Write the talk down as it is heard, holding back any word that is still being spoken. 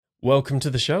Welcome to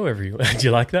the show, everyone. Do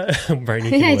you like that?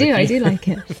 Brainy Yeah, I do like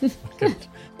it.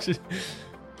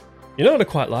 You know what I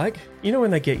quite like? You know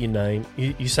when they get your name,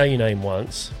 you say your name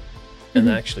once, and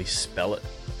they actually spell it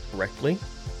correctly?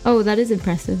 Oh, that is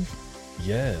impressive.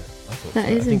 Yeah, I thought That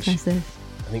so. is impressive.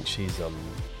 I think she's it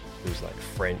was like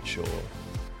French or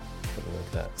something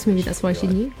like that. So maybe that's why she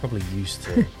knew. Probably used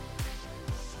to.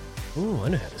 Oh, I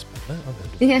know how to spell that. I've heard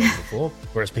of Yeah. that before.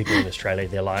 Whereas people in Australia,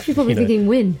 they're like, She's probably thinking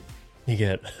win. you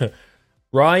get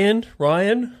Ryan,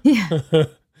 Yeah.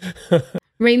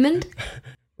 Raymond?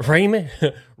 Raymond,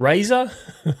 Razor,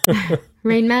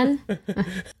 Rain Man?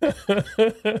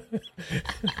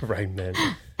 Rain Man.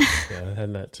 Yeah, I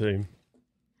had that too.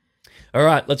 All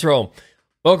right, let's roll.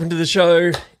 Welcome to the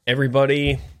show,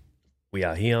 everybody. We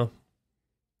are here.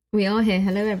 We are here.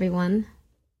 Hello, everyone.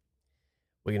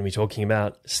 We're going to be talking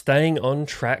about staying on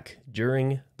track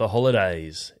during the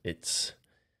holidays. It's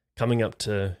coming up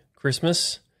to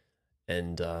Christmas,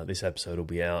 and this episode will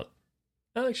be out.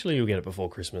 Actually, you'll get it before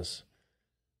Christmas.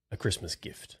 A Christmas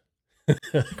gift.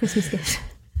 Christmas gift.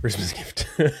 Christmas gift.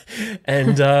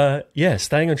 And yeah,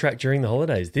 staying on track during the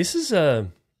holidays. This is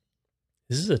a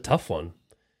tough one.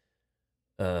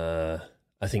 I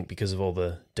think because of all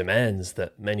the demands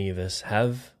that many of us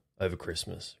have over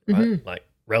Christmas, right? Mm-hmm. Like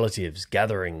relatives,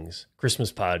 gatherings,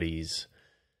 Christmas parties.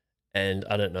 And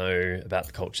I don't know about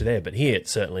the culture there, but here it's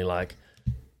certainly like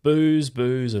booze,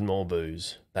 and more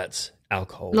booze. That's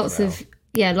alcohol. Lots of,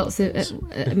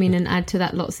 and add to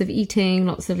that, lots of eating,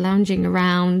 lots of lounging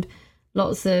around,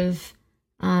 lots of,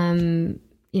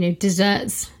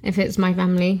 desserts, if it's my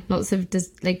family, lots of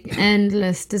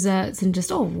endless desserts and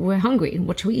just, we're hungry.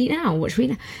 What should we eat now?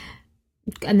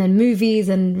 And then movies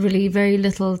and really very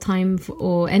little time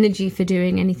or energy for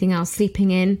doing anything else. Sleeping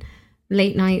in,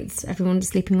 late nights, everyone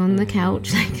just sleeping on the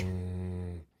couch.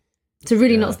 So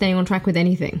really not staying on track with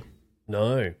anything.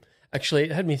 No. Actually,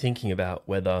 it had me thinking about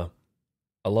whether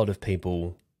a lot of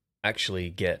people actually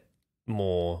get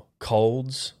more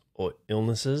colds or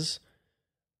illnesses,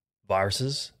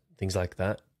 viruses, things like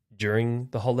that, during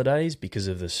the holidays because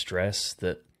of the stress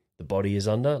that the body is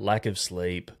under, lack of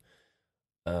sleep,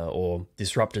 or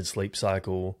disrupted sleep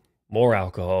cycle, more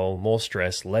alcohol, more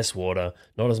stress, less water,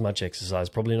 not as much exercise,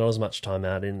 probably not as much time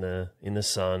out in the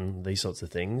sun, these sorts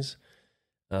of things.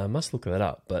 Must look that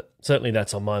up, but certainly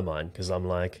that's on my mind because I'm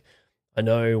like, I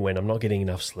know when I'm not getting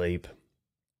enough sleep,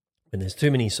 when there's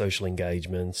too many social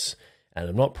engagements, and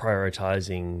I'm not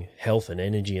prioritizing health and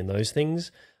energy and those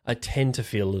things, I tend to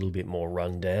feel a little bit more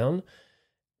run down.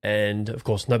 And of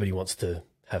course, nobody wants to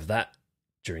have that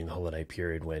during the holiday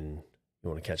period when you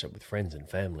want to catch up with friends and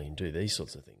family and do these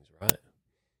sorts of things, right?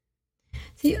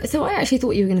 So I actually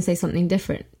thought you were going to say something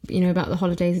different, about the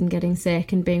holidays and getting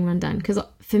sick and being run down. Because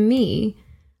for me,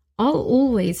 I'll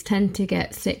always tend to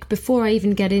get sick before I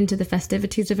even get into the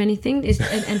festivities of anything.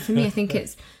 And for me, I think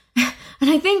it's, and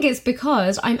I think it's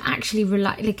because I'm actually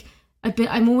relaxed.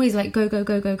 I'm always like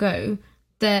go.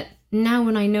 That now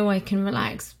when I know I can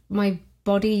relax, my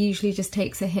body usually just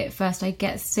takes a hit first. I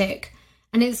get sick.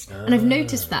 And and I've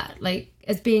noticed that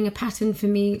as being a pattern for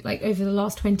me, over the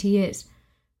last 20 years,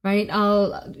 right?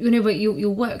 But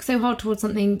you'll work so hard towards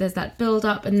something, there's that build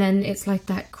up, and then it's like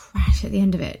that crash at the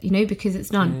end of it, because it's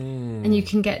done and you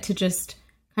can get to just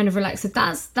kind of relax. So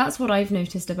that's what I've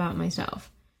noticed about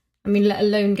myself. I mean, let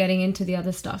alone getting into the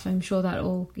other stuff. I'm sure that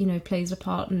all, plays a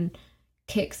part and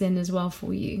kicks in as well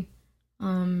for you.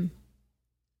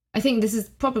 I think this is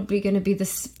probably going to be the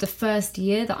first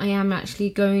year that I am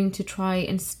actually going to try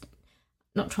and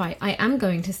I am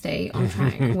going to stay on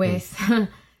track with.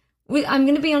 I'm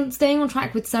going to be staying on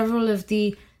track with several of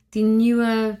the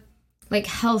newer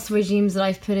health regimes that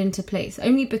I've put into place.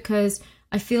 Only because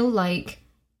I feel like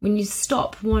when you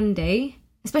stop one day,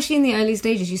 especially in the early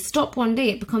stages, you stop one day,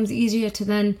 it becomes easier to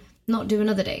then not do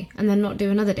another day and then not do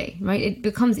another day, right? It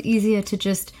becomes easier to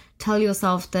just tell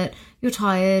yourself that you're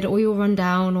tired or you're run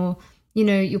down or,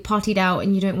 you're partied out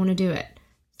and you don't want to do it.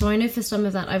 So I know for some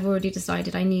of that, I've already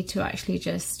decided I need to actually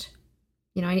just,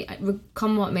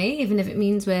 come what may, even if it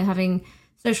means we're having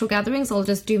social gatherings, I'll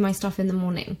just do my stuff in the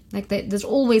morning. There's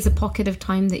always a pocket of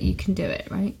time that you can do it,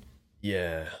 right?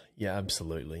 Yeah,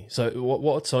 absolutely. So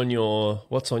what's on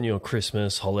your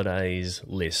Christmas holidays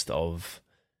list of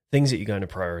things that you're going to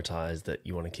prioritize that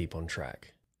you want to keep on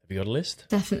track? Have you got a list?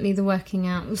 Definitely the working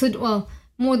out. So, well,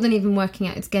 more than even working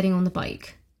out, it's getting on the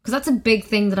bike. Because that's a big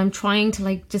thing that I'm trying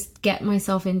to just get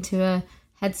myself into a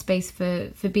headspace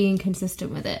for being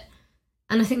consistent with it.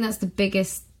 And I think that's the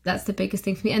biggest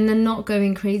thing for me. And then not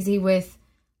going crazy with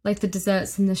the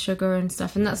desserts and the sugar and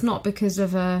stuff. And that's not because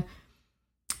of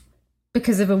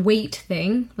because of a weight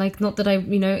thing. Like, not that I,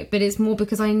 but it's more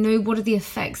because I know what are the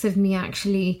effects of me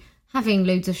actually having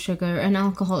loads of sugar and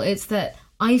alcohol. It's that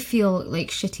I feel like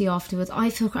shitty afterwards. I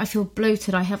feel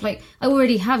bloated. I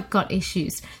already have gut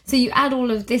issues. So you add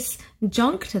all of this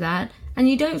junk to that and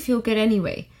you don't feel good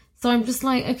anyway. So I'm just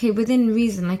like, okay, within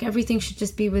reason, like everything should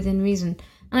just be within reason.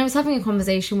 And I was having a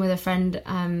conversation with a friend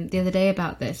the other day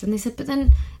about this, and they said, but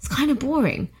then it's kind of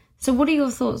boring. So what are your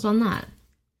thoughts on that?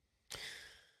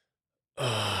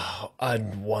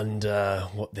 I'd wonder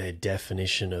what their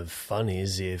definition of fun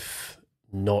is if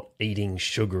not eating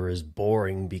sugar is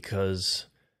boring, because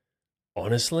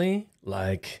honestly,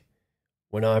 like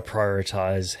when I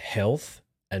prioritize health,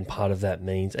 and part of that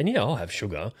means, and yeah, I'll have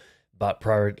sugar, but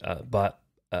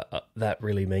that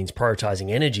really means prioritizing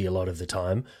energy a lot of the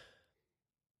time.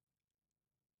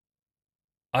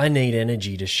 I need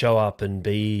energy to show up and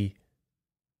be,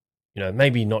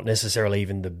 maybe not necessarily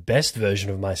even the best version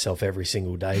of myself every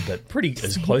single day, but pretty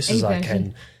as close as I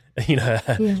can,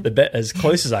 as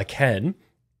close as I can.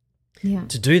 Yeah.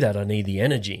 To do that, I need the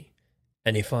energy.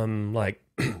 And if I'm like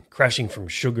crashing from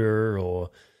sugar or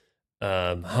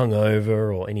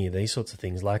hungover or any of these sorts of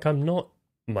things, like I'm not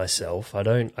myself.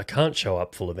 I can't show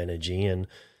up full of energy, and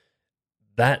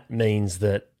that means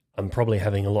that I'm probably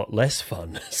having a lot less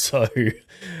fun. So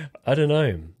I don't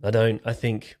know. I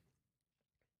think,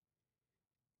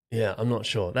 yeah, I'm not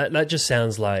sure. That just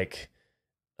sounds like,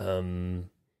 something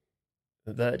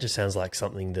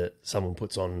that someone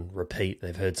puts on repeat.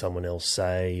 They've heard someone else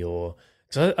say, or,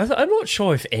 so I'm not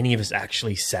sure if any of us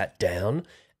actually sat down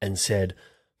and said,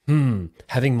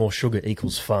 having more sugar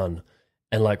equals fun,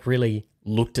 and like really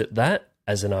looked at that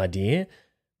as an idea.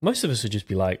 Most of us would just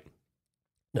be like,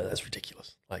 no, that's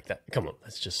ridiculous. Like that, come on,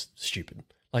 that's just stupid.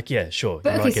 Like, yeah, sure,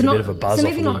 but, you okay, might get a bit of a buzz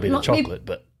off a little bit of chocolate,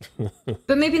 maybe, but...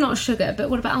 But maybe not sugar, but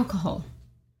what about alcohol?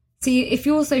 See, if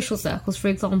your social circles, for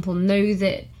example, know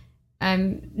that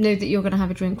you're going to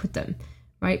have a drink with them,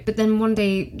 right? But then one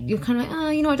day you're kind of like,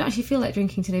 I don't actually feel like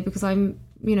drinking today because I'm,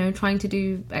 trying to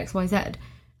do X, Y, Z.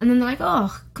 And then they're like,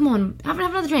 oh, come on, have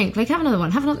another drink. Like, have another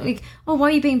one. Have another, like, oh, why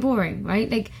are you being boring,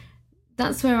 right? Like,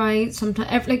 that's where I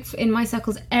sometimes, like, in my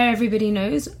circles, everybody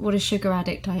knows what a sugar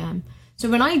addict I am. So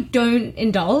when I don't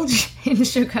indulge in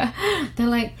sugar, they're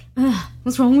like,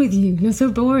 what's wrong with you? You're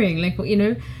so boring. Like,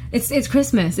 it's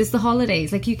Christmas, it's the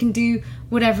holidays. Like, you can do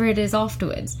whatever it is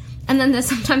afterwards. And then there's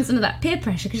sometimes some of that peer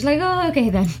pressure because you're like, oh, okay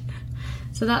then.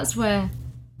 So that's where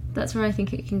I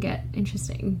think it can get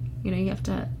interesting. You have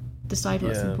to decide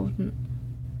what's important.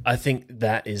 I think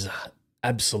that is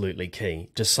absolutely key.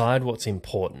 Decide what's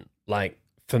important. Like,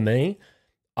 for me,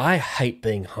 I hate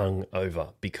being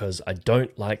hungover because I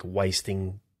don't like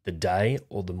wasting the day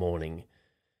or the morning.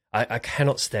 I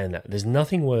cannot stand that. There's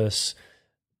nothing worse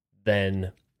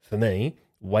than, for me,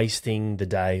 wasting the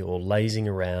day or lazing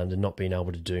around and not being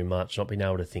able to do much, not being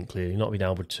able to think clearly, not being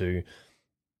able to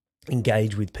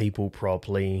engage with people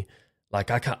properly.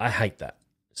 Like, I hate that.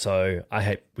 So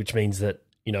which means that,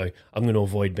 I'm going to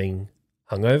avoid being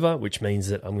hungover, which means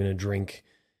that I'm going to drink.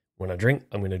 When I drink,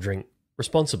 I'm going to drink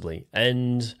responsibly.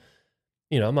 And,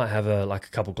 I might have a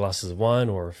couple glasses of wine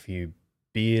or a few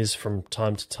beers from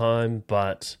time to time,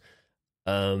 but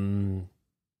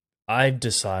I've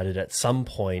decided at some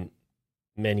point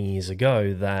many years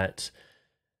ago that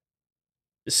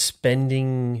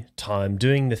spending time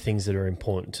doing the things that are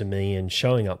important to me and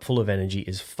showing up full of energy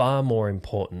is far more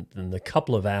important than the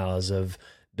couple of hours of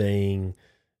being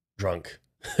drunk.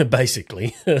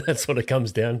 Basically, that's what it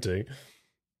comes down to.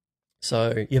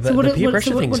 So, yeah, but the peer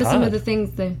pressure thing's hard. What are some of the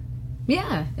things though?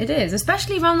 Yeah, it is,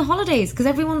 especially around the holidays, because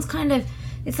everyone's kind of,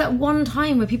 it's that one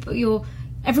time where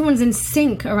everyone's in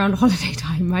sync around holiday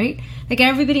time, right? Like,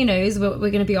 everybody knows we're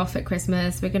going to be off at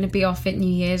Christmas, we're going to be off at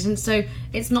New Year's, and so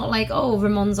it's not like, oh,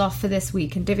 Ramon's off for this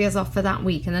week and Divya's off for that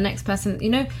week, and the next person,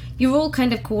 you're all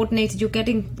kind of coordinated, you're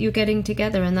getting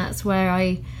together, and that's where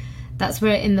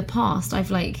in the past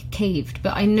I've like caved.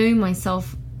 But I know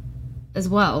myself as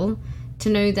well to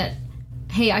know that,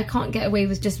 hey, I can't get away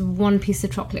with just one piece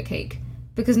of chocolate cake.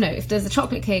 Because no, if there's a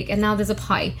chocolate cake and now there's a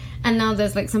pie and now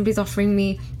there's like somebody's offering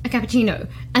me a cappuccino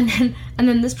and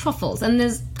then there's truffles and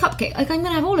there's cupcake, like, I'm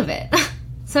gonna have all of it.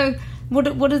 So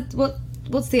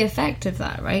what's the effect of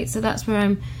that, right? So that's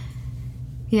where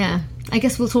I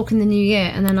guess we'll talk in the new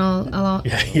year, and then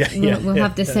we'll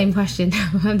have this same question.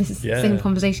 We'll have this same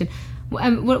conversation.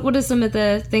 What are some of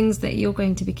the things that you're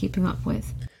going to be keeping up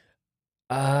with?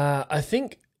 I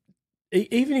think,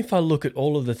 even if I look at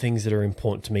all of the things that are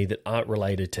important to me that aren't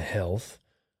related to health,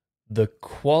 the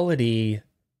quality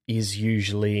is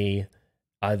usually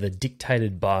either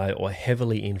dictated by or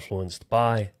heavily influenced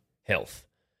by health.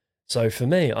 So for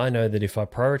me, I know that if I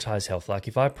prioritize health, like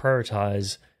if I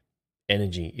prioritize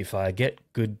energy, if I get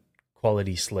good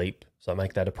quality sleep, so I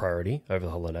make that a priority over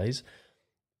the holidays,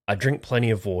 I drink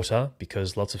plenty of water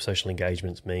because lots of social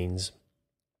engagements means,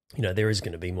 there is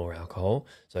going to be more alcohol.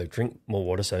 So drink more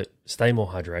water, so stay more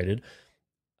hydrated.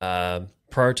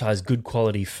 Prioritize good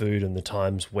quality food and the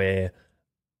times where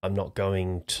I'm not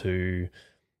going to,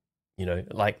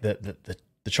 like the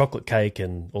chocolate cake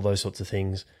and all those sorts of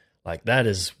things. Like that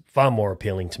is far more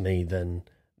appealing to me than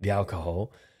the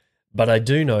alcohol. But I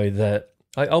do know that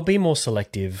I'll be more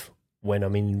selective when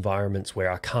I'm in environments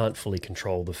where I can't fully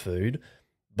control the food.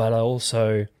 But I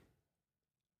also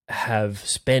have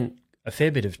spent a fair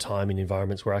bit of time in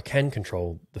environments where I can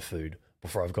control the food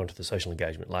before I've gone to the social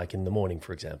engagement, like in the morning,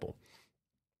 for example.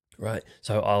 Right?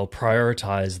 So I'll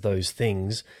prioritize those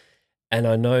things, and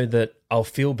I know that I'll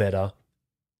feel better.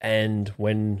 And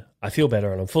when I feel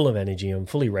better and I'm full of energy, I'm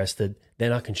fully rested,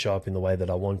 then I can show up in the way that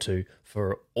I want to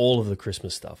for all of the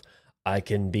Christmas stuff. I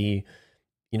can be,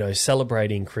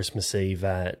 celebrating Christmas Eve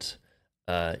at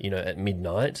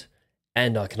midnight,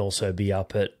 and I can also be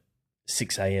up at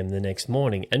 6 a.m. the next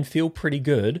morning and feel pretty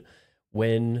good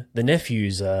when the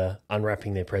nephews are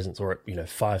unwrapping their presents, or at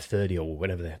 5:30 or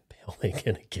whenever the hell they're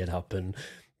going to get up and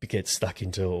get stuck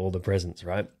into all the presents,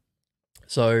 right?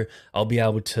 So I'll be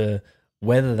able to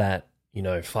weather that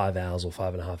 5 hours or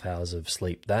 5.5 hours of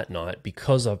sleep that night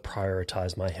because I've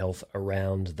prioritized my health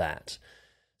around that.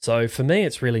 So for me,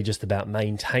 it's really just about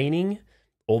maintaining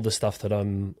all the stuff that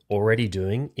I'm already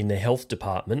doing in the health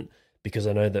department, because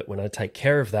I know that when I take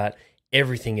care of that,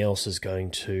 everything else is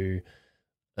going to,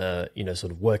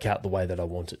 sort of work out the way that I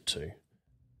want it to.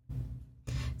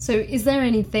 So is there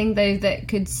anything, though, that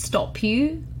could stop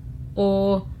you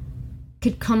or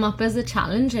could come up as a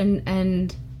challenge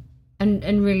and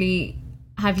really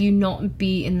have you not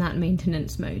be in that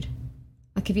maintenance mode?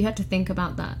 Like if you had to think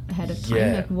about that ahead of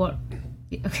time, like what?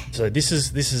 Okay. So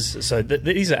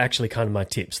these are actually kind of my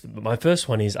tips. My first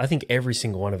one is I think every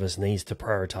single one of us needs to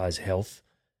prioritize health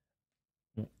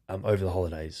over the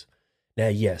holidays. Now,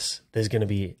 yes, there's going to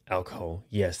be alcohol.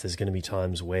 Yes, there's going to be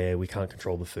times where we can't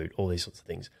control the food, all these sorts of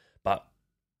things. But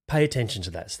pay attention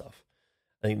to that stuff.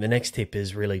 I think the next tip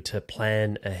is really to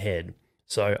plan ahead.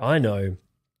 So I know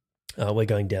we're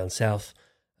going down south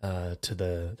to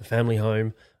the family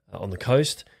home on the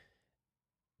coast.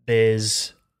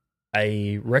 There's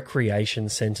a recreation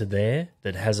centre there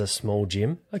that has a small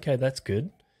gym. Okay, that's good.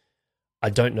 I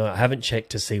don't know. I haven't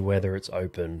checked to see whether it's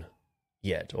open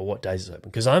yet or what days it's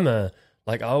open. Because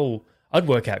I'd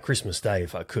work out Christmas Day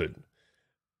if I could.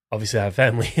 Obviously, I have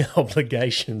family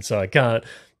obligations, so I can't.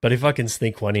 But if I can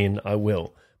sneak one in, I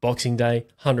will. Boxing Day,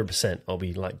 100%, I'll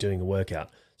be doing a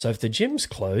workout. So if the gym's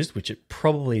closed, which it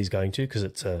probably is going to because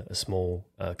it's a small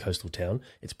coastal town,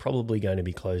 it's probably going to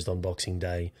be closed on Boxing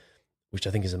Day, which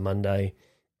I think is a Monday.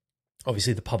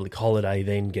 Obviously, the public holiday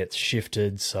then gets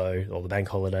shifted, or the bank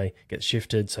holiday gets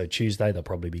shifted, so Tuesday they'll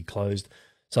probably be closed.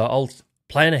 So I'll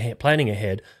planning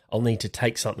ahead, I'll need to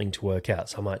take something to work out.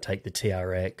 So I might take the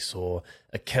TRX or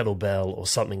a kettlebell or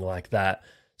something like that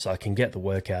so I can get the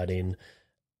workout in.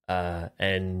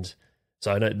 And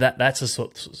so I know that's a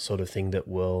sort of thing that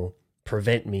will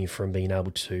prevent me from being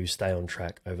able to stay on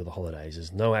track over the holidays.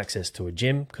 There's no access to a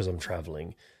gym because I'm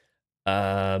traveling.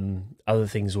 Other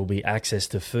things will be access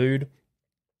to food.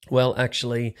 Well,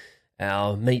 actually,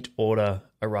 our meat order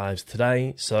arrives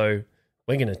today, so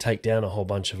we're going to take down a whole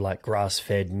bunch of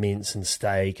grass-fed mince and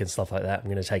steak and stuff like that. I'm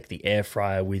going to take the air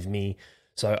fryer with me.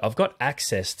 So I've got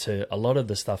access to a lot of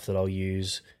the stuff that I'll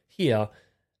use here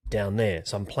down there.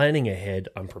 So I'm planning ahead,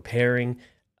 I'm preparing,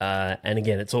 and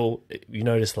again, it's all, you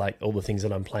notice all the things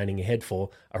that I'm planning ahead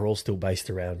for are all still based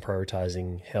around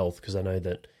prioritizing health, because I know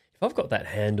that if I've got that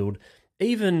handled,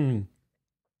 even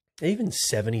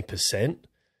 70%,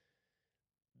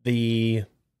 the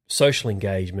social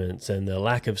engagements and the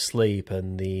lack of sleep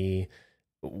and the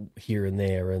here and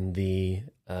there and the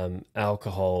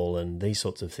alcohol and these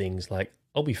sorts of things,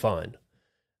 I'll be fine.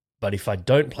 But if I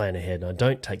don't plan ahead and I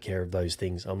don't take care of those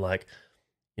things, I'm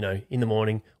in the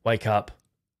morning, wake up,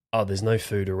 oh, there's no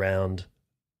food around.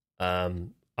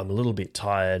 I'm a little bit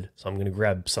tired, so I'm going to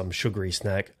grab some sugary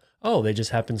snack. Oh, there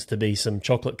just happens to be some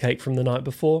chocolate cake from the night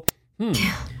before.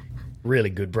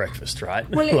 Really good breakfast, right?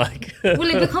 Well,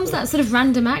 it becomes that sort of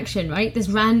random action, right? This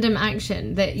random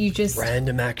action that you just...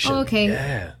 Random action. Oh, okay.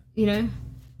 Yeah.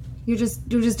 You'll just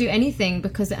do anything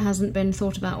because it hasn't been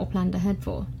thought about or planned ahead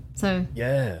for. So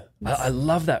yeah, I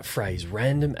love that phrase,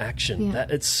 random action. Yeah.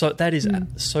 That is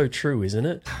so true, isn't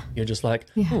it? You're just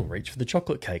reach for the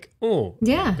chocolate cake. Oh,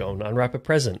 yeah. Go and unwrap a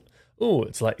present. oh,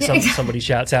 it's like Yeah, exactly. somebody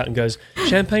shouts out and goes,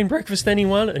 champagne breakfast,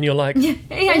 anyone? And you're like, Yeah,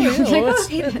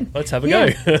 let's have a Yeah.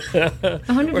 go.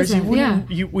 100%.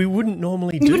 Whereas we wouldn't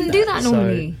normally do that. You wouldn't do that so-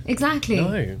 normally. Exactly.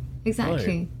 No.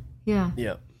 Exactly. Yeah.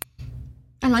 Yeah.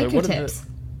 I like So your what are the- tips.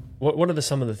 What are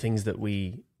some of the things that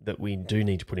we do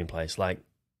need to put in place? Like,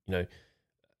 you know,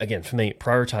 again, for me,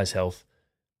 prioritize health,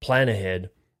 plan ahead.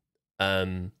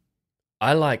 I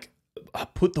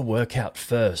put the workout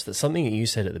first. That's something that you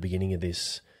said at the beginning of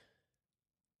this,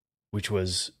 which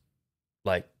was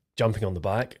like jumping on the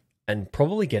bike and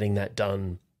probably getting that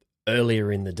done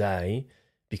earlier in the day,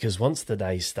 because once the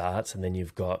day starts and then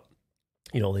you've got,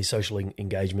 you know, all these social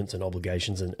engagements and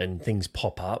obligations and things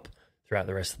pop up throughout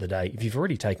the rest of the day. If you've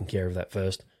already taken care of that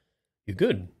first, you're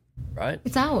good, right?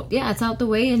 It's out. Yeah, it's out the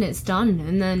way and it's done.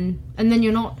 And then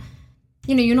you're not,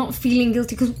 you know, you're not feeling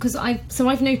guilty because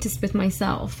I've noticed with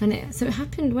myself, and it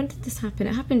happened. When did this happen?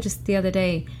 It happened just the other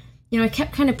day. You know, I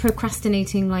kept kind of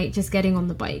procrastinating, like just getting on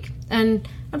the bike, and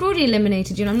I'd already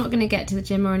eliminated, you know, I'm not going to get to the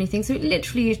gym or anything. So it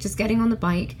literally is just getting on the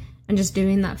bike and just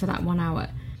doing that for that 1 hour.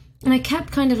 And I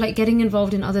kept kind of like getting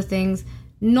involved in other things,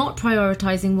 not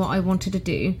prioritizing what I wanted to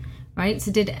do, right?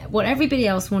 So did what everybody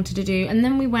else wanted to do. And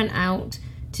then we went out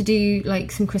to do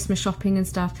like some Christmas shopping and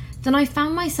stuff. Then I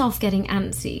found myself getting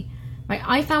antsy, right?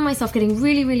 I found myself getting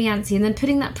really, really antsy and then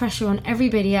putting that pressure on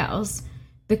everybody else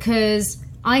because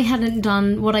I hadn't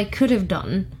done what I could have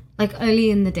done like early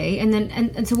in the day. And then,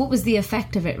 and so what was the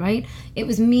effect of it, right? It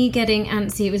was me getting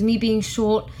antsy. It was me being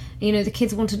short. You know, the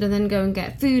kids wanted to then go and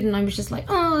get food and I was just like,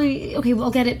 oh, okay, well,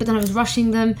 I'll get it. But then I was rushing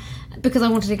them because I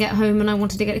wanted to get home and I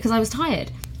wanted to get it because I was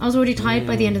tired. I was already tired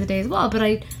by the end of the day as well. But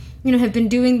I, you know, have been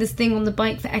doing this thing on the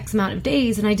bike for X amount of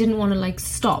days and I didn't want to like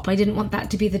stop. I didn't want that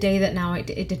to be the day that now it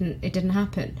didn't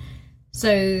happen.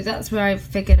 So that's where I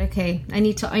figured, okay, I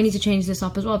need to change this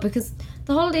up as well, because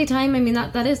the holiday time, I mean,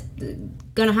 that is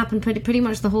going to happen pretty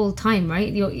much the whole time,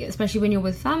 right? Especially when you're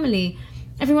with family,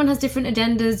 everyone has different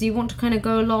agendas. You want to kind of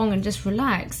go along and just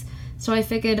relax. So I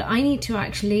figured I need to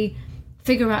actually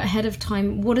figure out ahead of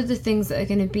time what are the things that are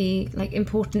going to be like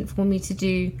important for me to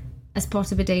do as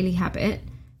part of a daily habit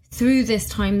through this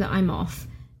time that I'm off,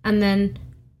 and then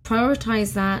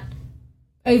prioritize that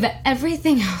over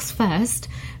everything else first,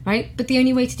 right? But the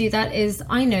only way to do that is,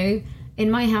 I know in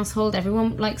my household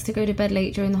everyone likes to go to bed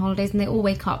late during the holidays and they all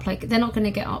wake up, like they're not going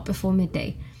to get up before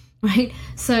midday, right?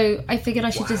 So I figured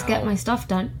I should just get my stuff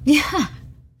done. Yeah.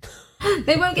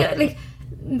 They won't get like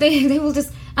they will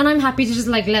just, and I'm happy to just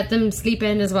like let them sleep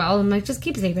in as well. I'm like, just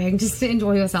keep sleeping, just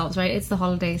enjoy yourselves, right? It's the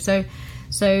holiday. So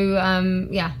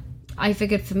yeah, I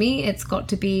figured for me it's got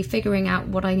to be figuring out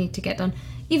what I need to get done.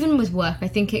 Even with work, I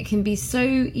think it can be so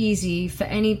easy for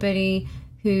anybody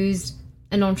who's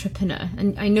an entrepreneur,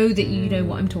 and I know that you know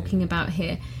what I'm talking about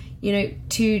here, you know,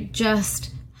 to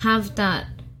just have that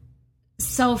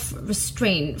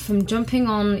self-restraint from jumping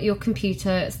on your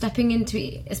computer, stepping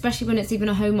into, especially when it's even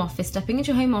a home office, stepping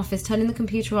into your home office, turning the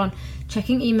computer on,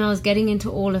 checking emails, getting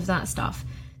into all of that stuff.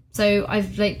 So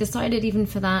I've like decided even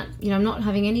for that, you know, I'm not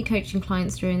having any coaching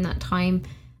clients during that time.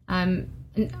 And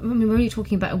I mean, we're only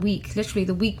talking about a week, literally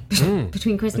the week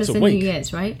between Christmas and New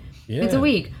Year's, right? Yeah. It's a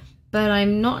week. But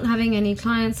I'm not having any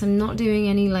clients. I'm not doing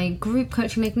any like group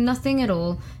coaching, like nothing at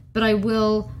all. But I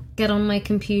will get on my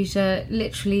computer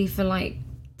literally for like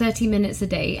 30 minutes a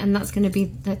day, and that's going to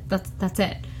be that's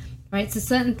it, right? So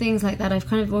certain things like that I've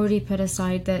kind of already put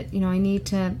aside that, you know, I need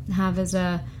to have as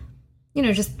a, you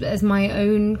know, just as my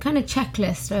own kind of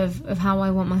checklist of how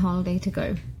I want my holiday to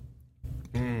go.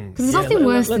 Because there's nothing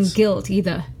worse than guilt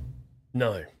either.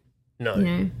 No. You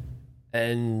know?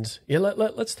 And yeah,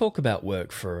 let's talk about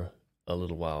work for a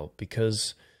little while,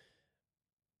 because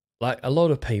like a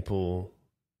lot of people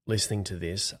listening to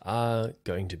this are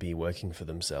going to be working for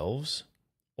themselves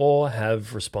or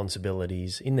have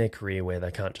responsibilities in their career where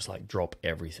they can't just like drop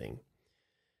everything.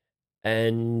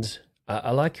 And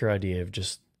I like your idea of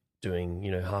just doing,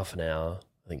 you know, half an hour.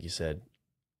 I think you said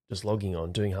just logging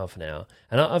on, doing half an hour.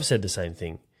 And I've said the same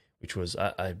thing, which was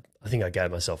I think I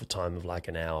gave myself a time of like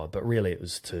an hour, but really it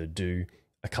was to do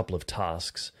a couple of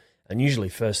tasks. And usually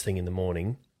first thing in the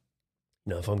morning, you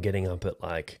know, if I'm getting up at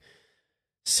like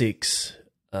 6,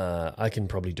 I can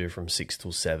probably do from 6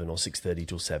 till 7 or 6:30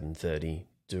 till 7:30,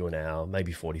 do an hour,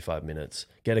 maybe 45 minutes,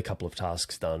 get a couple of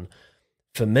tasks done.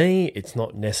 For me, it's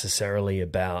not necessarily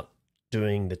about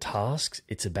doing the tasks,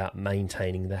 it's about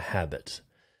maintaining the habit.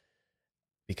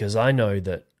 Because I know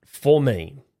that for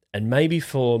me, and maybe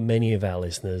for many of our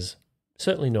listeners,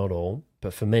 certainly not all,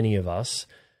 but for many of us,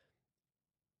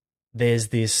 there's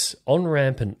this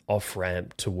on-ramp and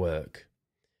off-ramp to work.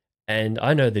 And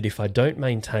I know that if I don't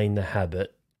maintain the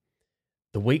habit,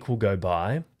 the week will go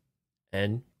by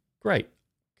and Great.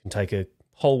 Can take a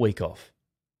whole week off.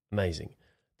 Amazing.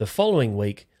 The following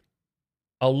week,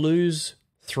 I'll lose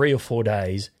 3 or 4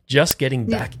 days just getting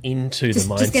back into the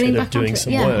mindset of doing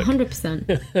some work.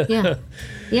 100%. Yeah.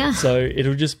 Yeah. So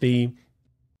it'll just be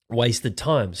wasted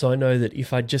time. So I know that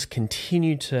if I just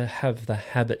continue to have the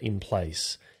habit in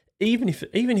place, even if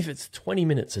it's 20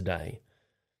 minutes a day,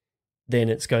 then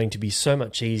it's going to be so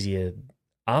much easier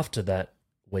after that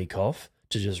week off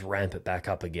to just ramp it back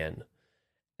up again.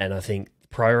 And I think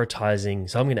prioritizing,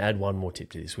 so I'm going to add one more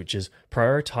tip to this, which is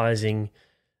prioritizing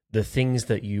the things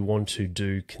that you want to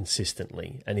do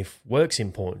consistently. And if work's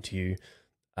important to you,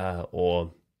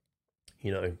 or,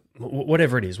 you know,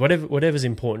 whatever it is, whatever's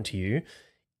important to you,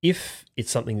 if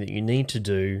it's something that you need to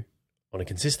do on a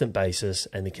consistent basis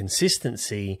and the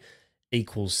consistency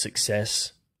equals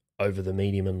success over the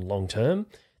medium and long term,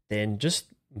 then just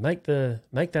make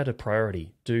that a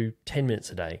priority. Do 10 minutes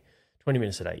a day, 20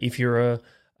 minutes a day. If you're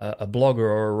a blogger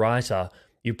or a writer,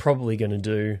 you're probably going to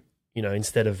do, you know,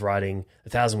 instead of writing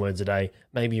 1,000 words a day,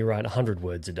 maybe you write 100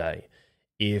 words a day.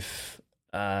 If,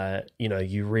 you know,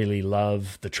 you really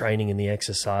love the training and the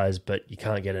exercise, but you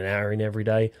can't get an hour in every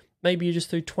day, maybe you just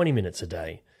do 20 minutes a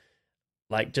day.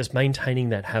 Like, just maintaining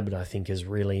that habit, I think, is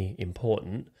really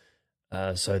important,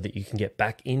 so that you can get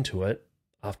back into it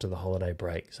after the holiday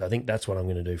break. So I think that's what I'm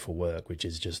going to do for work, which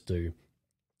is just do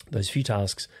those few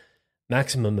tasks,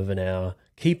 maximum of an hour,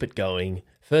 keep it going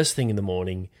first thing in the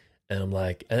morning. And I'm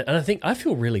like, and I think I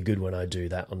feel really good when I do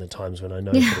that on the times when I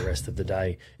know for the rest of the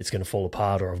day it's going to fall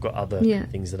apart, or I've got other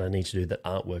things that I need to do that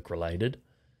aren't work related.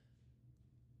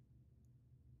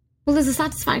 Well, there's a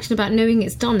satisfaction about knowing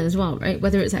it's done as well, right?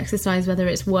 Whether it's exercise, whether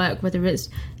it's work, whether it's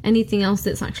anything else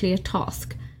that's actually a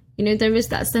task. You know, there is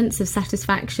that sense of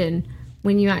satisfaction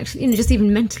when you actually, you know, just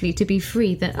even mentally to be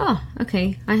free that, oh,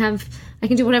 okay, I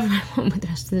can do whatever I want with the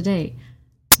rest of the day.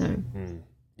 So,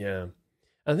 yeah.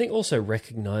 I think also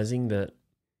recognizing that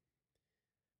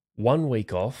 1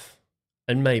 week off,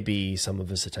 and maybe some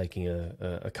of us are taking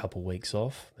a couple weeks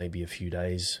off, maybe a few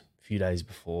days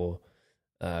before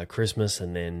Christmas,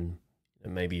 and then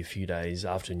maybe a few days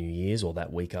after New Year's, or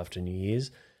that week after New Year's.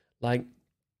 Like,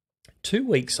 2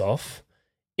 weeks off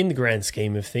in the grand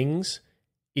scheme of things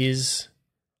is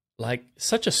like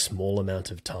such a small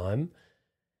amount of time.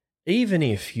 Even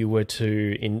if you were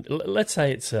to, let's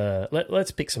say it's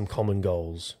let's pick some common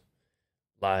goals,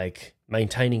 like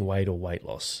maintaining weight or weight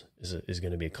loss is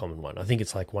going to be a common one. I think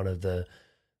it's like one of the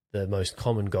most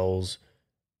common goals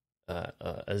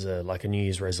as a New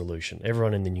Year's resolution.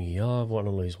 Everyone in the new year, I want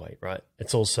to lose weight, right?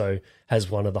 It's also has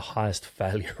one of the highest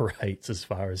failure rates as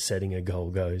far as setting a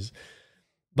goal goes.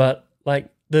 But like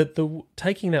the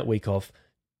taking that week off,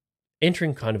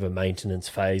 entering kind of a maintenance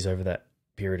phase over that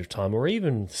period of time, or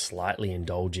even slightly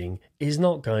indulging, is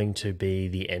not going to be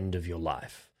the end of your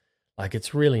life. Like,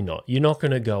 it's really not. You're not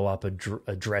going to go up a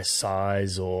dress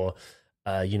size or,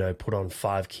 put on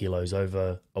 5 kilos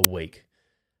over a week.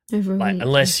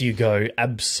 Unless you go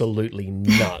absolutely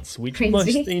nuts, which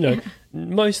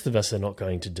most of us are not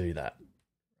going to do that.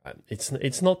 Right?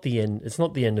 It's not the end. It's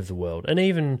not the end of the world. And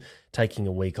even taking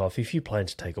a week off, if you plan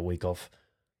to take a week off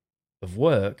of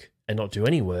work and not do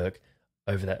any work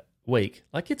over that week,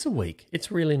 like, it's a week.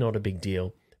 It's really not a big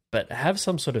deal. But have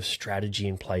some sort of strategy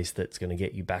in place that's going to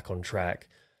get you back on track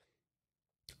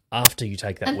after you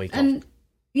take that week off.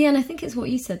 Yeah, and I think it's what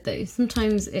you said, though.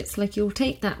 Sometimes it's like you'll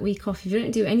take that week off. If you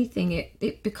don't do anything,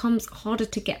 it becomes harder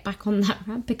to get back on that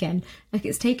ramp again. Like,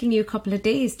 it's taking you a couple of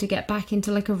days to get back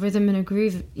into like a rhythm and a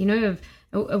groove, of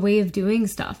a way of doing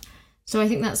stuff. So I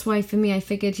think that's why for me, I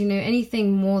figured,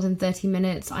 anything more than 30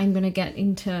 minutes, I'm going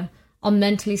to I'll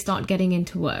mentally start getting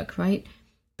into work, right?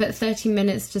 But 30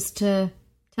 minutes just to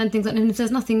turn things on. And if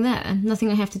there's nothing there,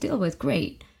 nothing I have to deal with,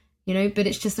 great. But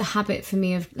it's just a habit for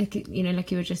me of like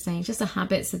you were just saying, it's just a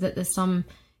habit so that there's some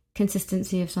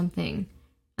consistency of something.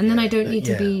 And then I don't need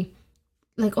to be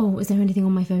like, oh, is there anything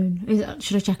on my phone?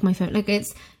 Should I check my phone? Like,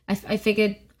 I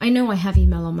figured, I know I have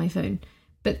email on my phone,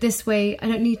 but this way I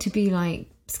don't need to be like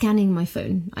scanning my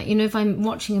phone. If I'm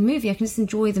watching a movie, I can just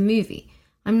enjoy the movie.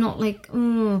 I'm not like,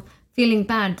 feeling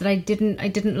bad that I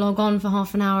didn't log on for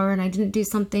half an hour and I didn't do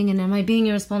something, and am I being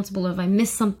irresponsible? If I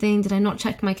missed something, did I not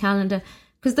check my calendar?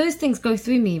 Because those things go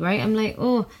through me, right? I'm like,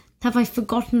 oh, have I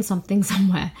forgotten something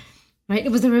somewhere, right?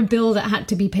 Was there a bill that had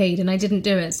to be paid and I didn't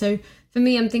do it? So for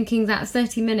me, I'm thinking that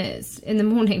 30 minutes in the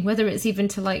morning, whether it's even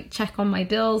to like check on my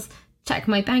bills, check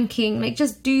my banking, like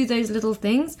just do those little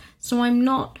things. So I'm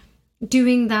not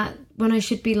doing that when I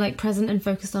should be like present and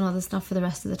focused on other stuff for the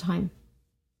rest of the time.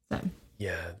 So.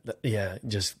 Yeah.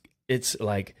 Just, it's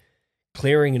like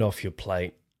clearing it off your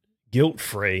plate,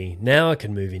 guilt-free. Now I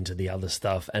can move into the other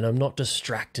stuff, and I'm not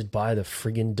distracted by the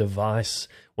friggin' device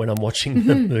when I'm watching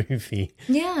the movie.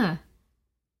 Yeah.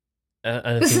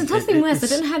 And There's nothing worse.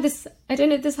 I don't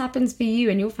know if this happens for you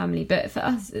and your family, but for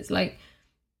us, it's like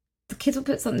the kids will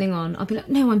put something on. I'll be like,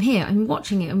 no, I'm here. I'm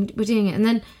watching it. We're doing it. And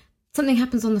then something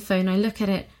happens on the phone. I look at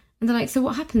it and they're like, so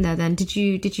what happened there then? Did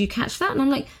you catch that? And I'm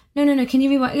like, no. Can you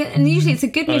rewind it? And usually it's a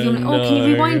good movie. I'm like, oh, can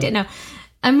you rewind it now?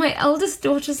 And my eldest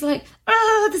daughter's like,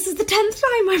 oh, this is the 10th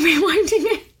time I'm rewinding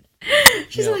it.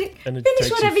 She's like,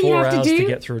 finish whatever you have to do to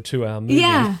get through a 2-hour movie.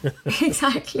 Yeah,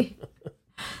 exactly.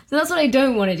 So that's what I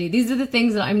don't want to do. These are the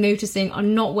things that I'm noticing are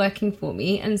not working for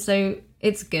me. And so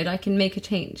it's good. I can make a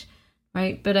change,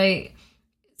 right? But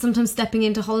sometimes stepping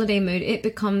into holiday mode, it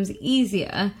becomes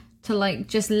easier to like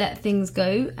just let things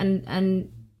go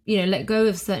and you know, let go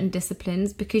of certain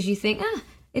disciplines because you think,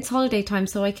 it's holiday time,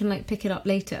 so I can like pick it up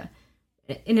later.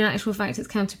 In actual fact, it's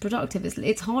counterproductive.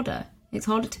 It's harder. It's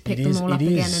harder to pick them all up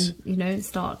again and, you know,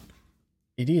 start.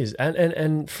 It is.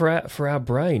 And for our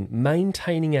brain,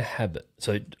 maintaining a habit.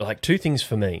 So like two things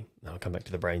for me. I'll come back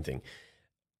to the brain thing.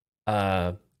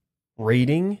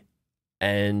 Reading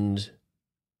and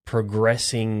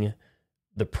progressing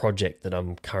the project that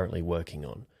I'm currently working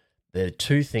on. They're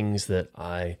two things that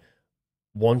I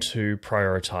want to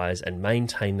prioritize and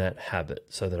maintain that habit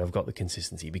so that I've got the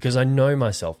consistency, because I know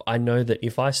myself. I know that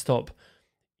if I stop,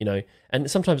 you know,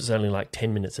 and sometimes it's only like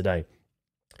 10 minutes a day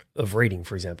of reading,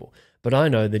 for example, but I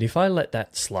know that if I let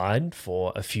that slide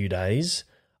for a few days,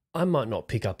 I might not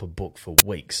pick up a book for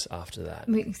weeks after that.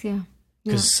 Weeks, yeah.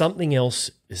 Because something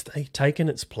else is taken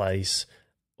its place,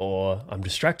 or I'm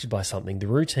distracted by something, the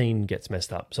routine gets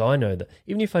messed up. So I know that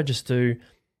even if I just do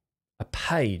a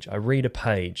page, I read a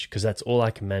page, because that's all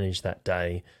I can manage that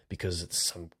day, because it's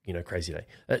some, you know, crazy day.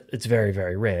 It's very,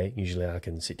 very rare. Usually I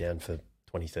can sit down for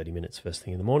 20, 30 minutes first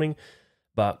thing in the morning,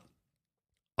 but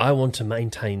I want to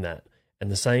maintain that. And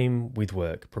the same with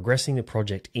work, progressing the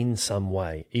project in some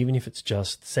way, even if it's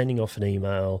just sending off an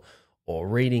email or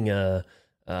reading a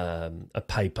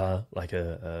paper, like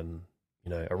a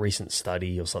recent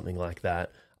study or something like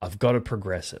that. I've got to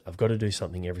progress it. I've got to do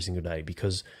something every single day,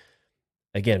 because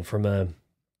again, from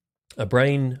a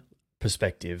brain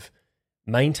perspective,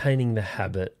 maintaining the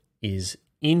habit is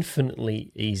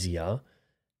infinitely easier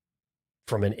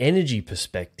from an energy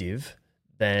perspective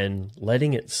than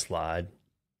letting it slide,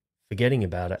 forgetting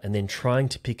about it, and then trying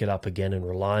to pick it up again and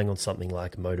relying on something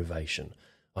like motivation.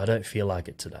 I don't feel like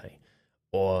it today,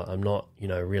 or I'm not, you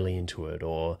know, really into it,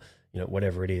 or, you know,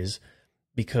 whatever it is,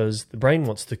 because the brain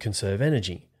wants to conserve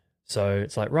energy. So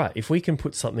it's like, right, if we can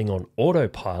put something on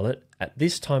autopilot at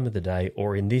this time of the day,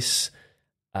 or in this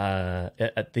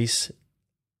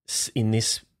in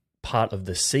this part of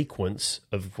the sequence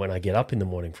of when I get up in the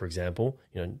morning, for example,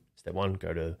 you know, step 1,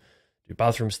 go to do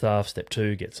bathroom stuff. Step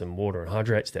 2, get some water and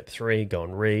hydrate. Step 3, go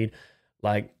and read.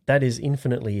 Like, that is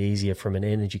infinitely easier from an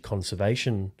energy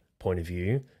conservation point of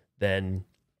view than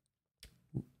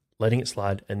letting it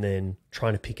slide and then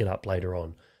trying to pick it up later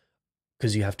on.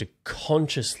 Because you have to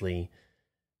consciously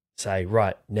say,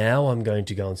 right, now I'm going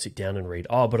to go and sit down and read.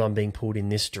 Oh, but I'm being pulled in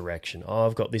this direction. Oh,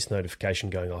 I've got this notification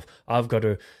going off. I've got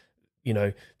to, you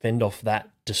know, fend off that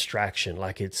distraction.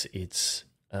 Like it's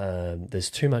there's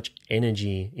too much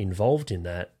energy involved in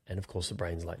that. And of course the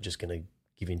brain's like just going to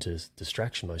give into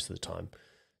distraction most of the time.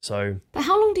 So, but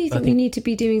how long do you think we need to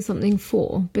be doing something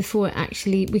for before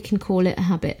actually we can call it a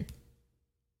habit?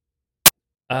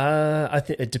 I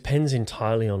think it depends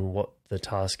entirely on what the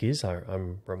task is.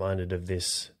 I'm reminded of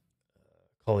this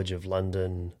College of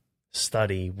London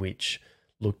study which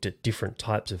looked at different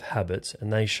types of habits,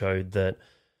 and they showed that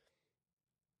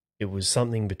it was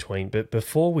something between, but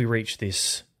before we reach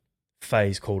this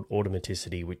phase called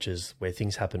automaticity, which is where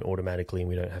things happen automatically and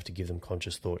we don't have to give them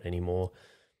conscious thought anymore,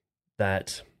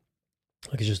 that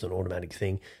like it's just an automatic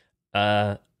thing.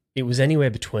 It was anywhere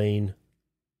between,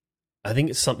 I think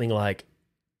it's something like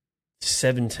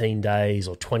 17 days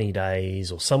or 20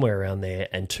 days or somewhere around there,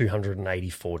 and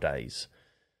 284 days.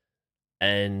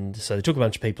 And so they took a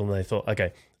bunch of people and they thought,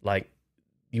 okay, like,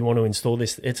 you want to install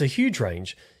this. It's a huge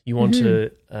range. You want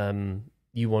to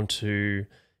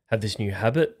have this new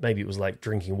habit. Maybe it was like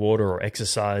drinking water or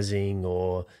exercising,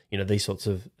 or, you know, these sorts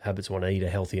of habits. Want to eat a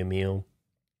healthier meal.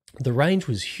 The range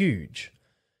was huge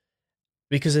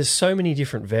because there's so many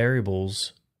different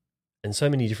variables and so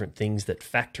many different things that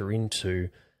factor into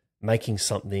making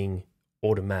something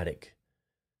automatic.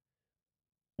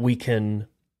 We can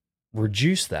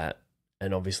reduce that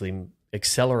and obviously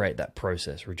accelerate that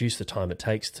process, reduce the time it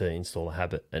takes to install a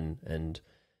habit, and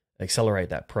accelerate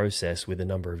that process with a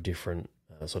number of different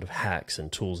sort of hacks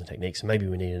and tools and techniques. And maybe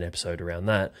we need an episode around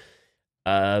that.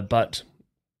 But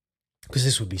because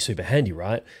this would be super handy,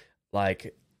 right?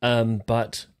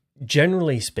 But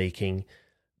generally speaking,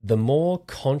 the more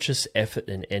conscious effort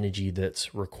and energy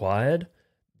that's required,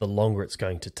 the longer it's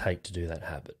going to take to do that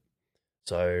habit.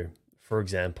 So, for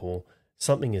example,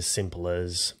 something as simple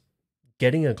as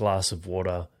getting a glass of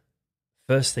water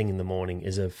first thing in the morning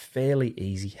is a fairly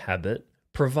easy habit,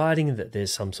 providing that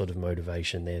there's some sort of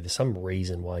motivation there. There's some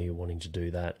reason why you're wanting to do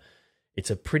that. It's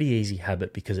a pretty easy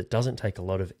habit because it doesn't take a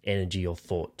lot of energy or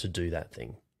thought to do that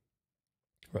thing,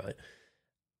 right?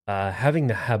 Having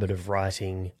the habit of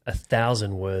writing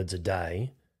 1,000 words a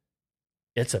day,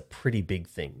 it's a pretty big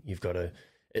thing.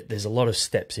 There's a lot of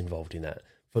steps involved in that.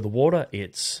 For the water,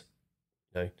 it's,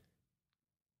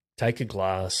 take a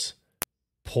glass,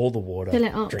 pour the water, fill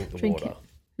it up, drink the water.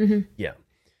 Mm-hmm. Yeah.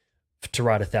 To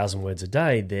write 1,000 words a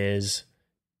day, there's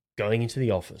going into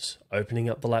the office, opening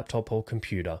up the laptop or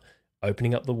computer,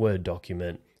 opening up the Word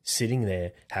document, sitting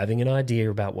there, having an idea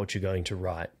about what you're going to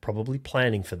write, probably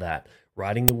planning for that,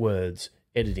 writing the words,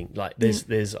 editing.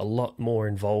 There's a lot more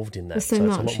involved in that. There's so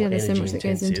much. There's so much that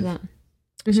goes into that.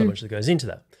 Mm-hmm. So much that goes into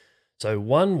that. So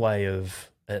one way of,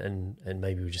 and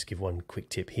maybe we'll just give one quick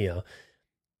tip here,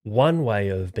 one way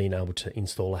of being able to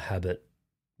install a habit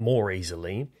more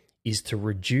easily is to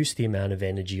reduce the amount of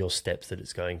energy or steps that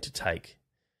it's going to take.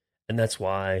 And that's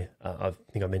why, I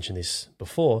think I mentioned this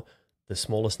before, the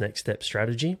smallest next step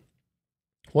strategy.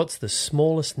 What's the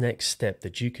smallest next step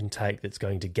that you can take that's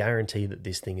going to guarantee that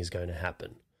this thing is going to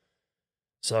happen?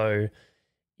 So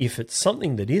if it's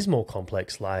something that is more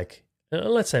complex, like,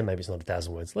 let's say maybe it's not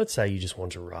 1,000 words. Let's say you just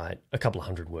want to write a couple of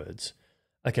 100 words.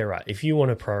 Okay, right. If you want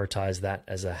to prioritize that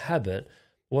as a habit,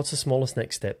 what's the smallest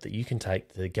next step that you can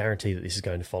take to guarantee that this is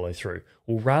going to follow through?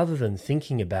 Well, rather than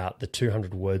thinking about the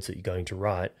 200 words that you're going to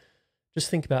write, just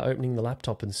think about opening the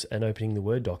laptop and opening the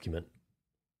Word document.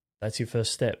 That's your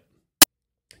first step.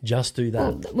 Just do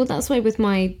that. Well, that's why with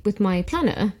my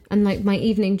planner and like my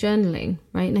evening journaling,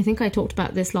 right? And I think I talked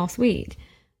about this last week.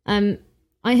 I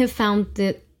have found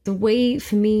that the way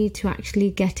for me to actually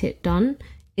get it done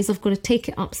is I've got to take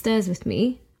it upstairs with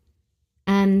me,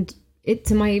 and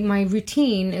my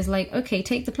routine is like, okay,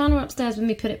 take the planner upstairs with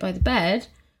me, put it by the bed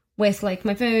with like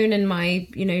my phone and my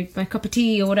my cup of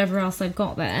tea or whatever else I've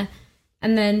got there.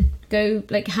 And then go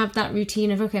like have that routine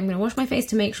of, okay, I'm going to wash my face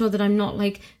to make sure that I'm not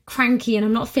like cranky and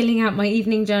I'm not filling out my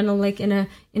evening journal like in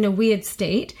a weird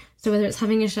state. So whether it's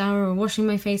having a shower or washing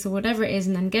my face or whatever it is,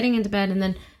 and then getting into bed and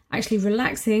then actually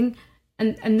relaxing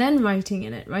and then writing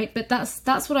in it, right? But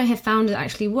that's what I have found it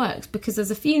actually works, because there's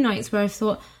a few nights where I've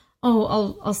thought,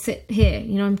 oh, I'll sit here,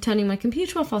 I'm turning my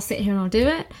computer off, I'll sit here and I'll do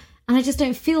it. And I just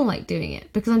don't feel like doing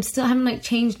it because I haven't like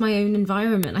changed my own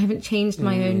environment. I haven't changed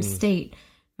my own state,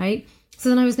 right? So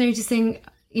then I was noticing,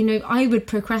 I would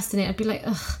procrastinate. I'd be like,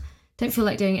 ugh, don't feel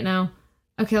like doing it now.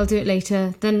 Okay, I'll do it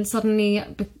later. Then suddenly,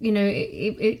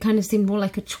 it kind of seemed more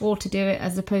like a chore to do it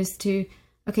as opposed to,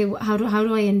 okay, how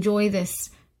do I enjoy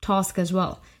this task as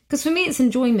well? Because for me, it's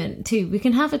enjoyment too. We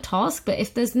can have a task, but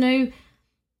if there's no,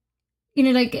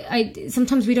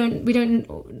 sometimes we don't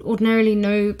ordinarily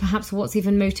know perhaps what's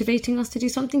even motivating us to do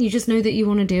something. You just know that you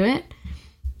want to do it.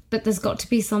 But there's got to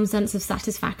be some sense of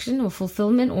satisfaction or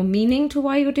fulfillment or meaning to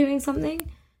why you're doing something.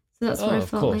 So that's where I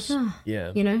felt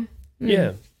yeah.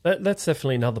 Yeah, that's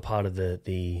definitely another part of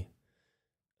the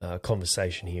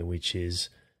conversation here, which is,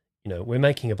 we're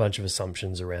making a bunch of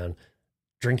assumptions around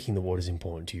drinking the water is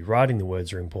important to you, writing the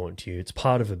words are important to you. It's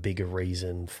part of a bigger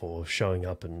reason for showing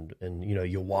up and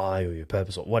your why or your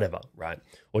purpose or whatever, right?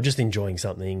 Or just enjoying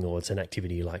something, or it's an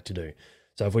activity you like to do.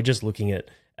 So if we're just looking at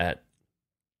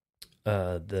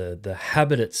the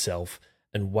habit itself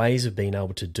and ways of being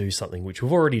able to do something which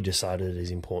we've already decided is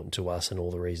important to us and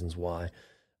all the reasons why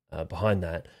behind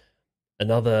that.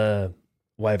 Another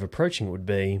way of approaching it would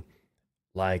be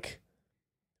like,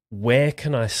 where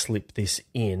can I slip this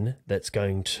in that's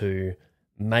going to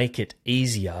make it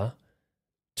easier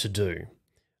to do?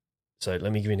 So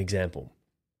let me give you an example.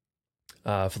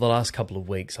 For the last couple of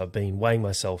weeks, I've been weighing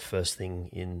myself first thing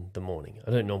in the morning.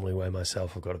 I don't normally weigh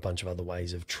myself. I've got a bunch of other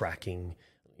ways of tracking,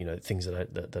 things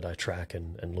that I track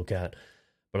and look at.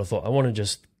 But I thought I want to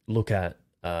just look at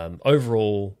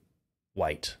overall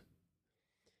weight.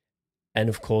 And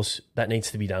of course, that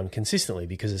needs to be done consistently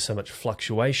because there's so much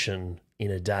fluctuation in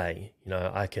a day.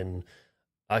 I can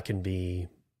be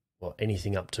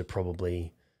anything up to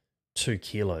probably 2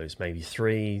 kilos, maybe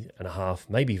 3.5,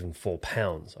 maybe even 4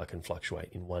 pounds I can fluctuate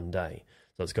in one day.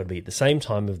 So it's got to be at the same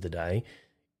time of the day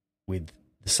with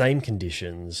the same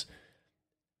conditions.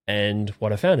 And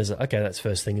what I found is that, okay, that's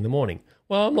first thing in the morning.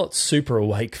 Well, I'm not super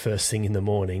awake first thing in the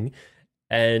morning.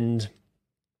 And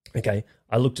okay,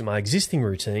 I looked at my existing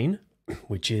routine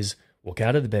which is walk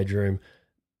out of the bedroom,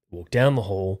 walk down the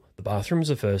hall, the bathroom's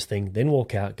the first thing, then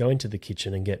walk out, go into the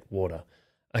kitchen and get water.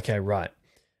 Okay, right.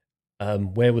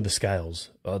 Where were the scales?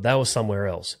 That was somewhere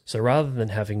else. So rather than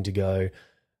having to go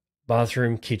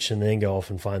bathroom, kitchen, then go off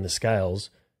and find the scales,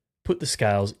 put the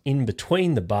scales in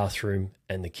between the bathroom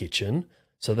and the kitchen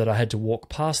so that I had to walk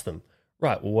past them.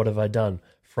 Right, well, what have I done?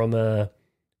 From a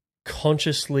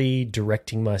consciously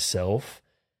directing myself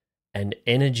and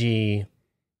energy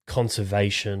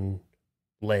conservation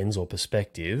lens or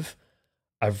perspective,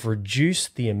 I've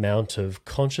reduced the amount of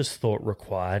conscious thought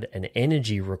required and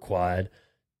energy required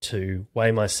to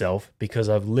weigh myself because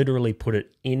I've literally put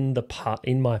it in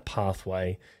my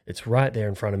pathway. It's right there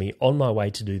in front of me on my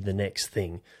way to do the next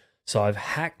thing. So I've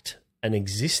hacked an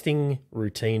existing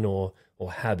routine or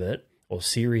habit or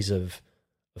series of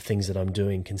things that I'm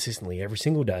doing consistently every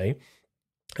single day,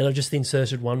 and I've just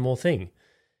inserted one more thing.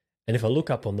 And if I look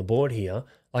up on the board here,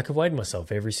 like I've weighed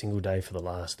myself every single day for the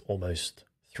last almost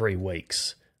 3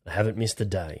 weeks. I haven't missed a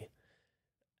day.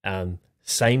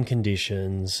 Same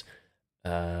conditions,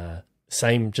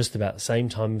 just about the same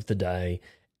time of the day,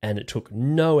 and it took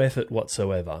no effort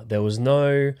whatsoever. There was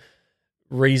no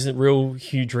real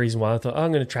huge reason why I thought,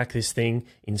 I'm going to track this thing,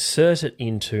 insert it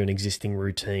into an existing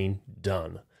routine,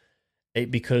 done.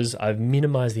 Because I've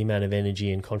minimized the amount of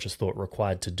energy and conscious thought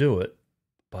required to do it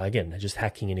by, again, just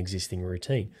hacking an existing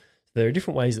routine. There are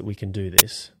different ways that we can do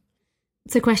this.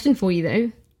 It's a question for you,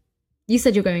 though. You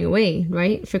said you're going away,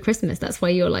 right, for Christmas. That's why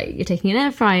you're taking an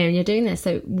air fryer and you're doing this.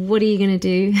 So what are you going to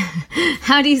do?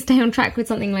 How do you stay on track with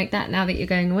something like that now that you're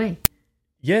going away?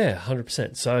 Yeah,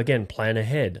 100%. So again, plan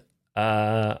ahead.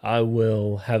 I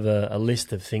will have a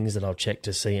list of things that I'll check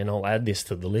to see, and I'll add this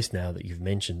to the list now that you've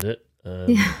mentioned it.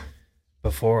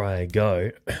 Before I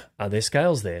go, are there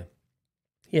scales there?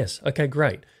 Yes. Okay,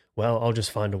 great. Well, I'll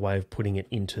just find a way of putting it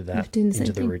into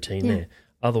the routine there.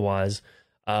 Otherwise,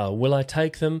 will I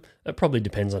take them? It probably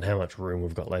depends on how much room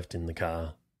we've got left in the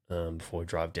car before we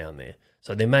drive down there.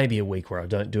 So there may be a week where I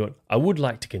don't do it. I would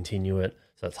like to continue it,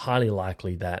 so it's highly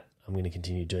likely that I'm going to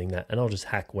continue doing that, and I'll just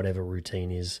hack whatever routine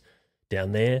is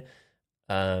down there.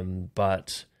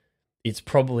 But it's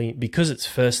probably, because it's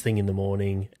first thing in the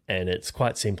morning and it's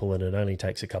quite simple and it only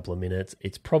takes a couple of minutes,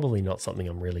 it's probably not something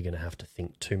I'm really going to have to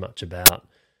think too much about.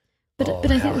 But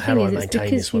I think how do I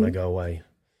maintain this when I go away?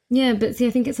 Yeah, but see,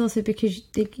 I think it's also because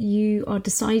you are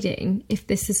deciding if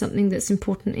this is something that's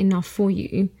important enough for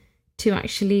you to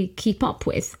actually keep up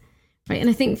with, right?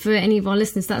 And I think for any of our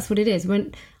listeners, that's what it is.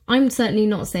 I'm certainly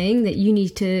not saying that you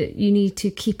need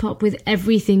to keep up with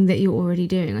everything that you're already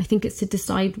doing. I think it's to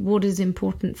decide what is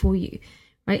important for you,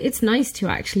 right? It's nice to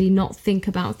actually not think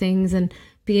about things and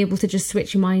be able to just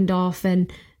switch your mind off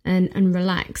and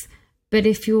relax. But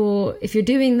if you're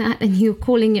doing that and you're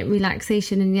calling it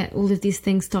relaxation, and yet all of these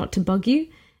things start to bug you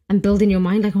and build in your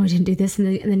mind, like, oh, I didn't do this, and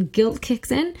then guilt kicks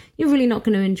in, you're really not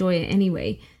going to enjoy it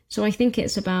anyway. So I think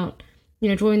it's about,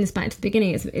 drawing this back to the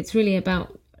beginning, it's really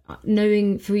about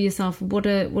knowing for yourself what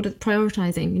are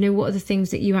prioritizing, what are the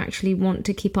things that you actually want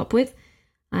to keep up with,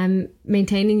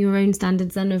 maintaining your own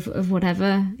standards then of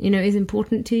whatever, is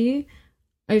important to you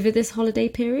over this holiday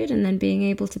period, and then being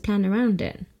able to plan around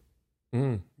it.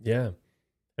 Yeah.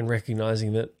 And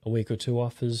recognizing that a week or two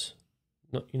off is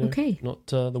not, okay. not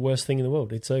the worst thing in the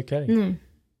world. It's okay. No.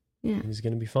 Yeah. It's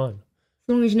going to be fine. As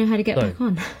long as you know how to get back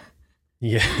on.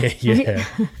 Yeah. Right?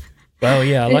 Well,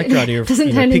 yeah, I like your idea of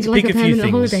doesn't turn into like a permanent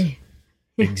holiday.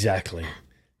 Exactly.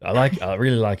 I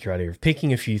really like your idea of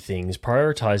picking a few things,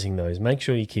 prioritizing those, make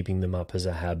sure you're keeping them up as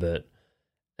a habit.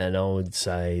 And I would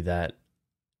say that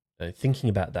thinking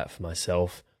about that for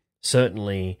myself,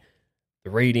 certainly the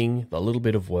reading, the little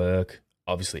bit of work,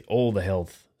 obviously all the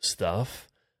health stuff,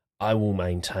 I will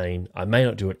maintain. I may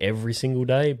not do it every single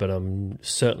day, but I'm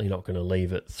certainly not going to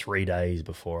leave it 3 days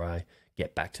before I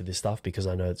get back to this stuff, because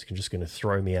I know it's just going to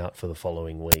throw me out for the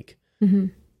following week. Mm-hmm.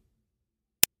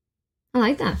 I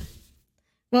like that.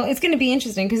 Well, it's going to be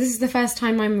interesting because this is the first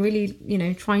time I'm really,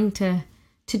 trying to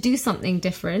do something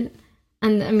different.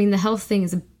 And I mean, the health thing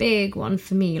is a big one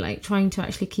for me, like trying to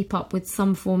actually keep up with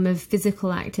some form of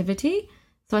physical activity.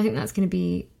 So I think that's going to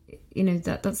be,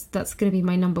 that's going to be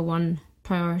my number one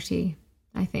priority,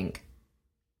 I think.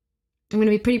 I'm going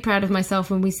to be pretty proud of myself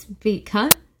when we speak,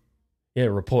 huh? Yeah,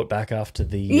 report back after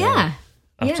the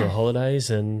the holidays,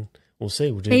 and we'll see.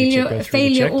 We'll do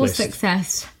failure or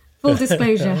success. Full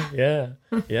disclosure.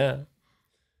 Yeah.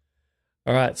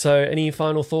 All right. So, any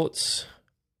final thoughts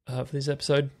for this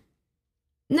episode?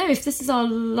 No, if this is our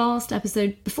last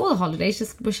episode before the holidays,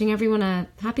 just wishing everyone a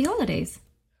happy holidays.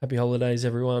 Happy holidays,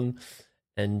 everyone,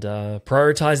 and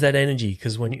prioritize that energy,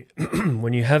 because when you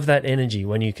when you have that energy,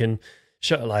 when you can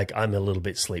like I'm a little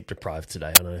bit sleep deprived today.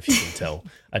 I don't know if you can tell.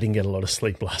 I didn't get a lot of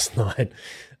sleep last night.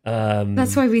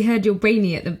 That's why we heard you're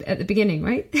brainy at the beginning,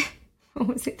 right? What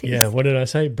was it? Yeah, what did I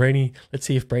say? Brainy. Let's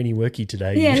see if Brainy worky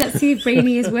today. Yeah, let's see if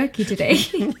Brainy is worky today.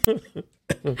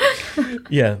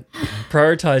 Yeah,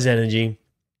 prioritize energy,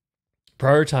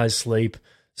 prioritize sleep.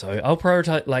 So I'll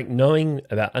prioritize, like, knowing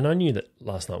about, and I knew that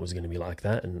last night was going to be like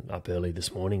that, and up early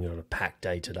this morning on a packed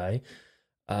day today.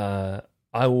 I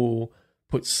will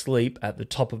put sleep at the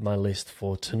top of my list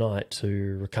for tonight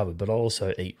to recover, but I'll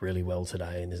also eat really well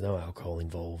today, and there's no alcohol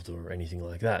involved or anything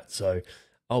like that. So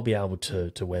I'll be able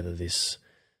to weather this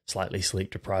slightly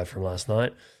sleep deprived from last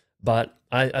night. But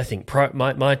I think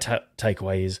my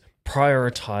takeaway is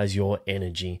prioritize your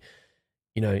energy.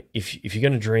 You know, if you're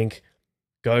going to drink,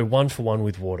 go 1 for 1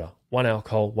 with water. 1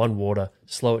 alcohol, 1 water.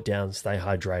 Slow it down, stay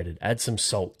hydrated. Add some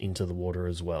salt into the water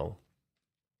as well.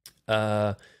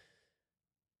 Get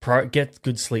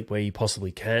good sleep where you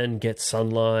possibly can. Get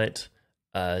sunlight.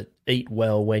 Eat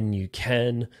well when you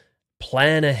can.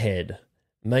 Plan ahead.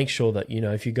 Make sure that, you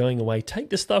know, if you're going away,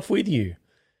 take the stuff with you.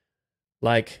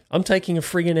 Like, I'm taking a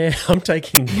friggin' I'm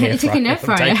taking the air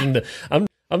fryer.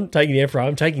 I'm taking the air fryer.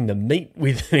 I'm taking the meat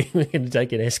with me. We're going to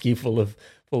take an esky full of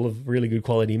really good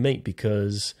quality meat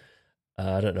because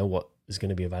I don't know what is going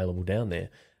to be available down there.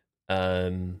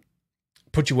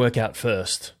 Put your workout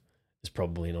first is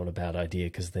probably not a bad idea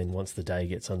because then once the day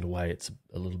gets underway, it's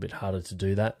a little bit harder to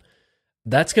do that.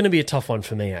 That's going to be a tough one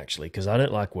for me, actually, because I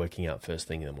don't like working out first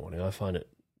thing in the morning. I find it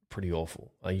pretty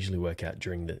awful. I usually work out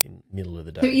during the middle of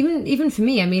the day. So even for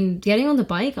me, I mean, getting on the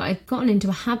bike, I've gotten into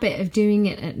a habit of doing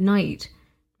it at night,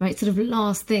 right? Sort of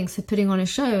last thing, so putting on a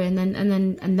show and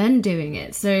then doing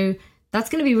it. So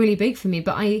that's going to be really big for me.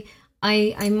 But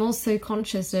I'm also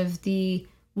conscious of the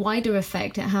wider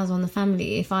effect it has on the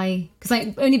family because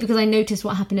I noticed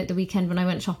what happened at the weekend when I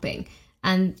went shopping.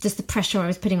 And just the pressure I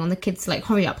was putting on the kids to, like,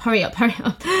 hurry up.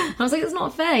 I was like, it's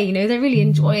not fair, you know, they're really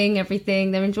enjoying everything.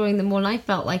 They're enjoying them more. And I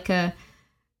felt like a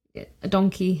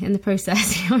donkey in the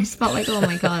process. You know, I just felt like, oh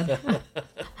my God,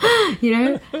 you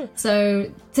know?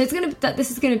 So this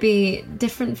is going to be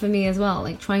different for me as well.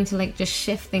 Like trying to like just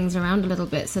shift things around a little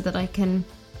bit so that I can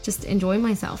just enjoy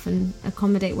myself and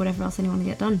accommodate whatever else I want to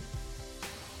get done.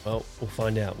 Well, we'll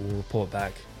find out. We'll report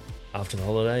back after the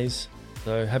holidays.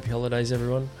 So happy holidays,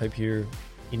 everyone. Hope you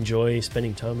enjoy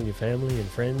spending time with your family and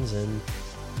friends, and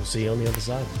we'll see you on the other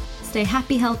side. Stay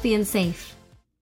happy, healthy, and safe.